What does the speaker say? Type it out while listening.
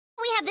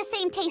have the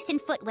same taste in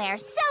footwear,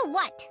 so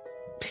what?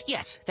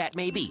 Yes, that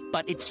may be,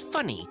 but it's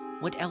funny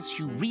what else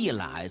you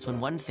realize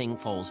when one thing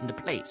falls into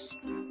place.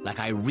 Like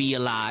I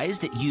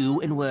realized that you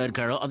and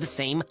Wordgirl are the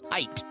same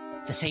height,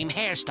 the same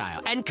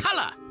hairstyle, and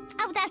color!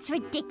 Oh, that's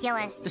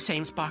ridiculous. The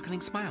same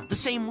sparkling smile, the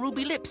same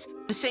ruby lips,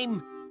 the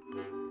same...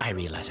 I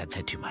realize I've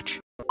said too much.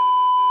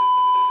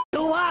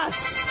 To us!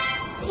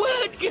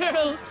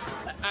 Wordgirl!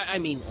 I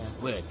mean,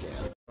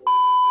 Wordgirl.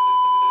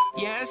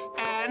 Yes,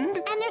 and?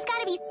 And there's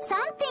gotta be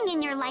something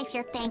in your life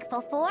you're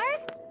thankful for.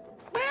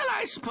 Well,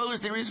 I suppose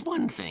there is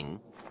one thing.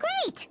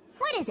 Great!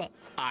 What is it?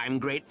 I'm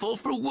grateful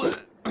for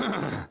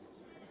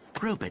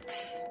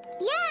robots.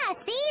 Yeah,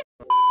 see?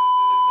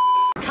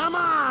 Come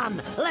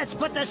on! Let's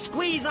put the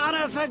squeeze on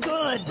her for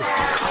good!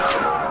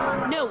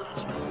 No,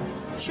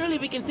 surely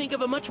we can think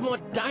of a much more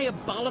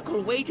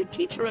diabolical way to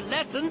teach her a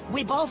lesson.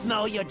 We both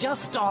know you're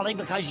just stalling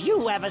because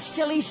you have a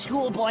silly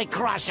schoolboy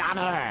crush on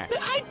her.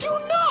 I do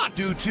not!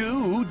 Do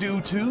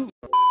too.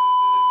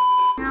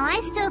 Well,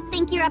 I still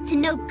think you're up to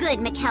no good,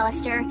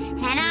 McAllister,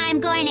 and I'm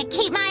going to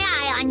keep my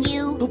eye on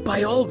you. Oh,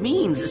 by all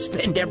means,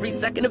 spend every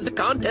second of the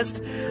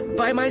contest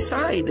by my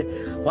side,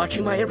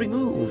 watching my every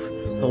move,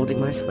 holding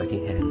my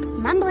sweaty hand.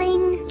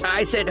 Mumbling.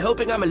 I said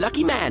hoping I'm a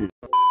lucky man.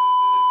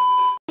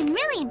 I'm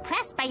really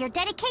impressed by your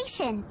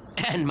dedication.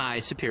 And my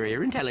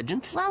superior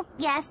intelligence. Well,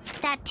 yes,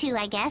 that too,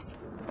 I guess.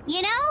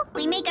 You know,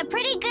 we make a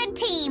pretty good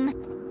team.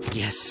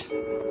 Yes.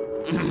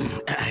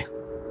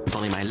 If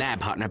only my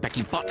lab partner,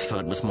 Becky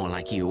Botsford, was more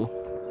like you.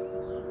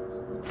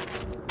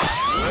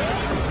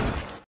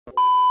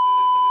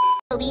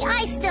 Toby,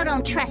 I still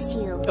don't trust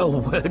you.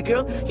 Oh,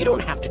 Wordgirl, you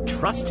don't have to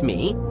trust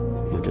me.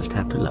 You just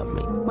have to love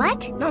me.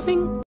 What?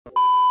 Nothing.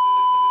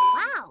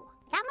 Wow,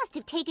 that must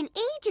have taken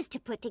ages to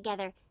put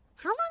together.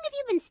 How long have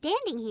you been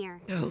standing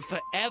here? Oh,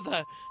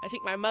 forever. I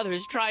think my mother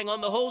is trying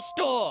on the whole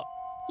store.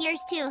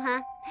 Yours too,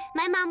 huh?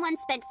 My mom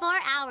once spent 4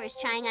 hours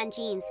trying on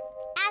jeans.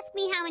 Ask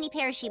me how many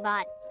pairs she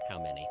bought. How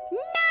many?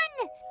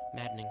 None!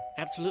 Maddening.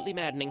 Absolutely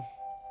maddening.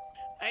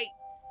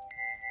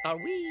 Are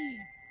we...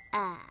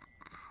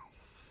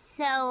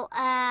 So,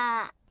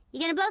 you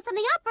gonna blow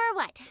something up or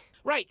what?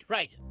 Right.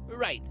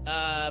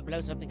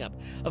 Blow something up.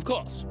 Of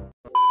course.